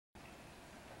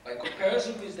By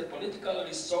comparison with the political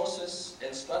resources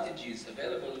and strategies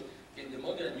available in the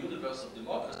modern universe of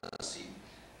democracy,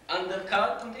 under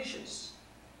current conditions,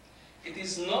 it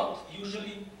is not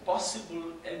usually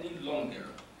possible any longer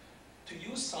to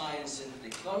use science and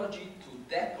technology to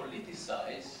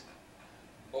depoliticize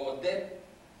or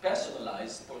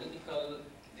depersonalize political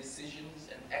decisions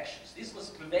and actions. This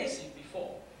was pervasive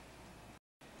before.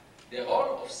 The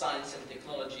role of science and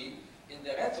technology in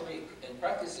the rhetoric and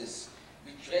practices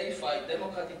which reify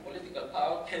democratic political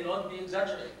power cannot be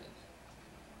exaggerated.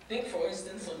 Think, for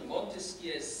instance, on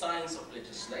Montesquieu's science of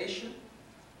legislation,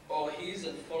 or his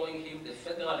and following him the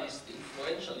federalist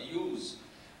influential use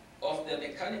of the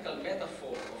mechanical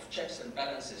metaphor of checks and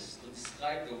balances to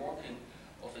describe the working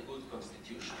of a good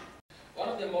constitution. One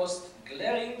of the most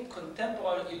glaring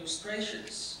contemporary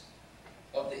illustrations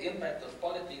of the impact of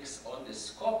politics on the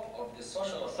scope of the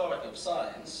social authority of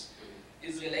science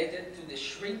is related to the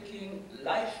shrinking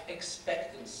life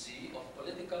expectancy of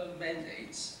political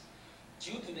mandates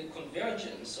due to the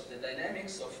convergence of the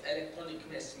dynamics of electronic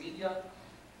mass media,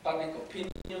 public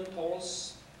opinion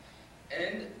polls,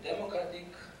 and democratic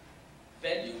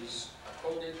values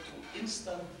according to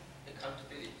instant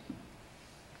accountability.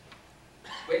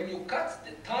 When you cut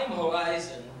the time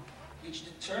horizon which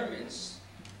determines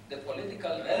the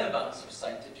political relevance of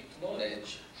scientific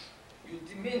knowledge, you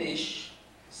diminish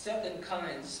certain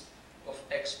kinds of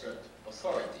expert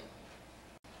authority.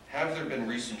 Have there been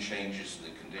recent changes in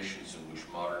the conditions in which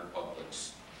modern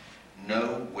publics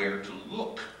know where to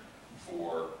look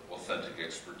for authentic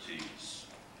expertise?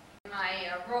 My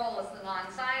role as the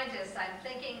non-scientist, I'm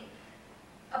thinking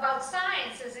about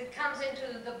science as it comes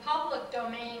into the public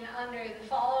domain under the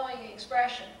following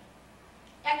expression: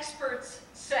 experts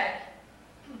say.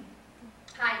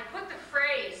 I put the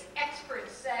phrase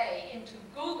 "experts say" into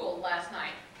Google last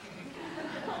night,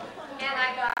 and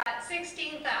I got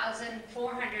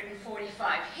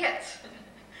 16,445 hits.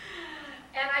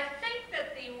 And I think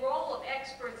that the role of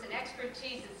experts and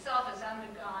expertise itself has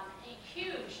undergone a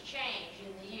huge change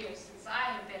in the years since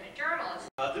I have been a journalist.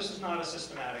 This is not a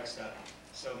systematic study.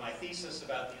 So my thesis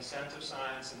about the ascent of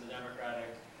science in the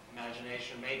democratic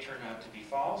imagination may turn out to be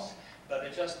false, but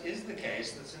it just is the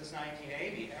case that since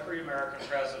 1980, every American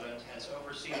president has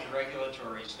overseen the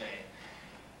regulatory state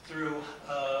through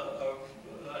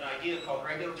an idea called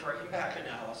regulatory impact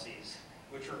analyses,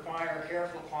 which require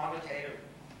careful quantitative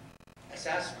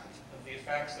assessment of the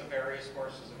effects of various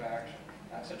courses of action.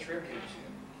 That's a tribute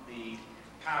to the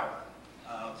power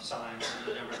of science in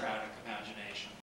the democratic imagination.